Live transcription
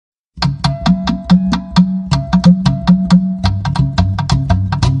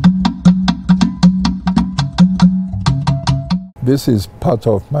This is part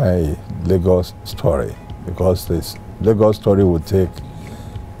of my Lagos story, because this Lagos story would take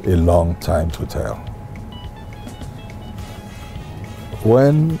a long time to tell.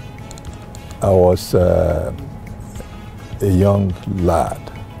 When I was a young lad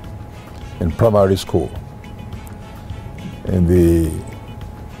in primary school in the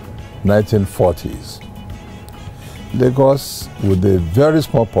 1940s, Lagos, with a very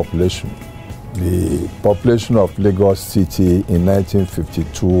small population, the population of Lagos City in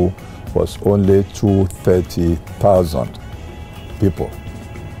 1952 was only 230,000 people.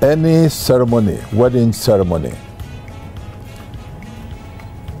 Any ceremony, wedding ceremony,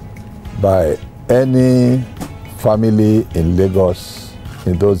 by any family in Lagos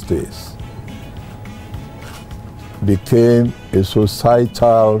in those days became a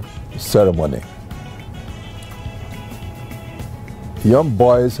societal ceremony. Young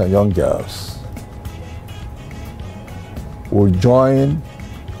boys and young girls would join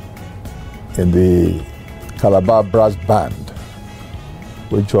in the Calabar Brass Band,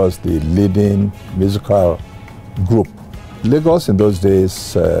 which was the leading musical group. Lagos in those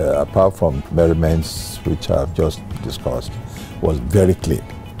days, apart from merriments, which I've just discussed, was very clean,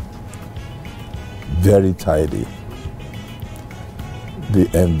 very tidy. The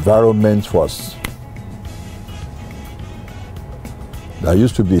environment was... There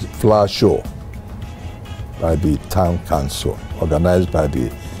used to be a flower show by the town council, organized by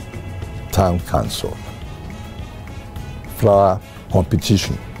the town council. Flower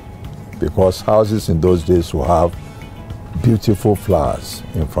competition, because houses in those days will have beautiful flowers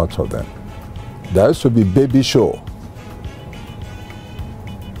in front of them. There used to be baby show,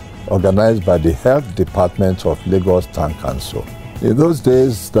 organized by the health department of Lagos Town Council. In those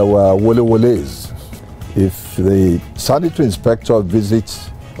days, there were wole-woles. If the sanitary inspector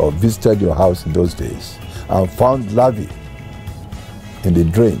visited your house in those days and found larvae in the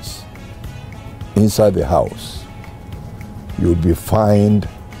drains inside the house, you would be fined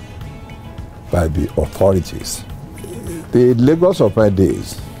by the authorities. The Lagos of my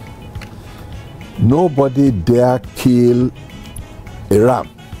days, nobody dare kill a ram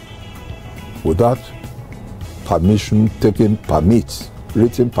without permission, taking permits,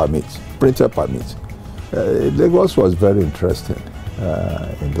 written permits, printed permits. Lagos was very interesting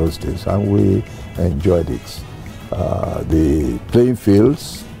in those days, and we enjoyed it. The playing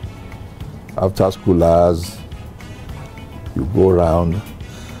fields, after school hours, you go around.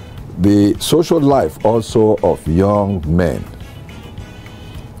 The social life also of young men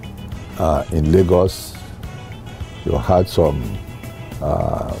in Lagos, you had some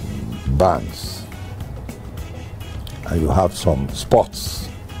bands, and you have some sports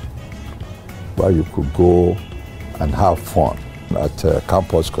where you could go and have fun at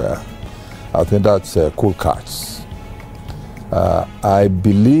Campus Square. I think that's Cool Carts. I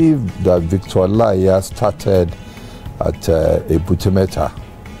believe that Victor Laya started at Ebutimeta.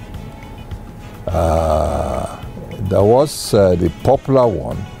 There was the popular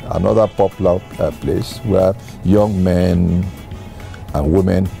one, another popular place where young men and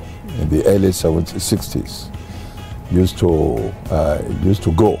women in the early 70s, 60s used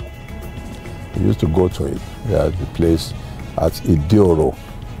to go. We used to go to it. The place at Idioro.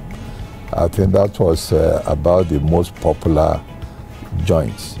 I think that was about the most popular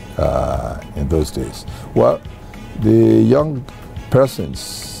joints in those days. Well, the young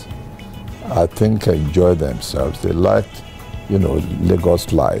persons, I think, enjoy themselves. They liked,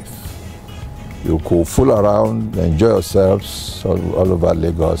 Lagos life. You could fool around, enjoy yourselves all over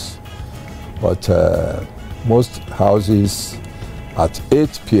Lagos. But most houses at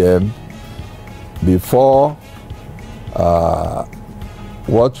 8 p.m. before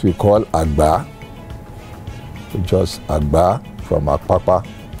what we call Agba, which was Agba from Akpapa,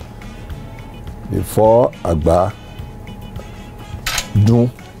 before Agba,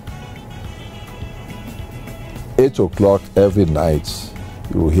 Dun, 8 o'clock every night,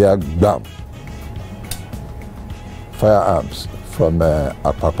 you hear Gbam, firearms from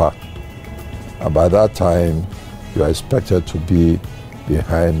Akpapa. And by that time, you are expected to be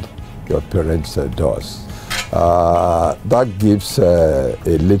behind your parents' doors. That gives a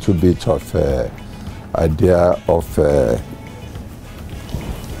little bit of idea of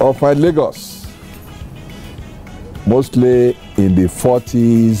my Lagos. Mostly in the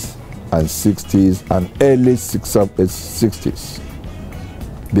 40s and 60s and early 60s.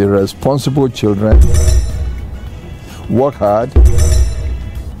 Be responsible children, work hard,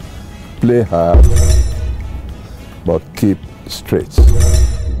 play hard, but keep straight.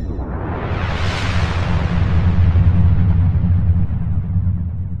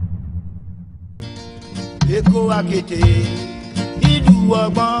 Eko akete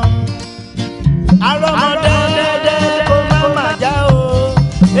wọgbọ́n. Arọ́mọdé kó má má já o,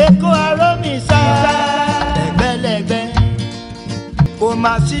 èkó arómísà lẹ́gbẹ́lẹ́gbẹ́. Kò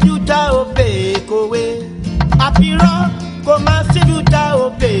má síjú tá o pè kówé, àfirọ́ kò má síjú tá o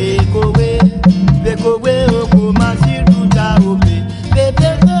pè kówé, pèkówé o kò má síjú tá o pè, pèpè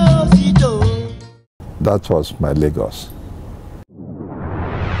kó o sì tó. That was my Lagos.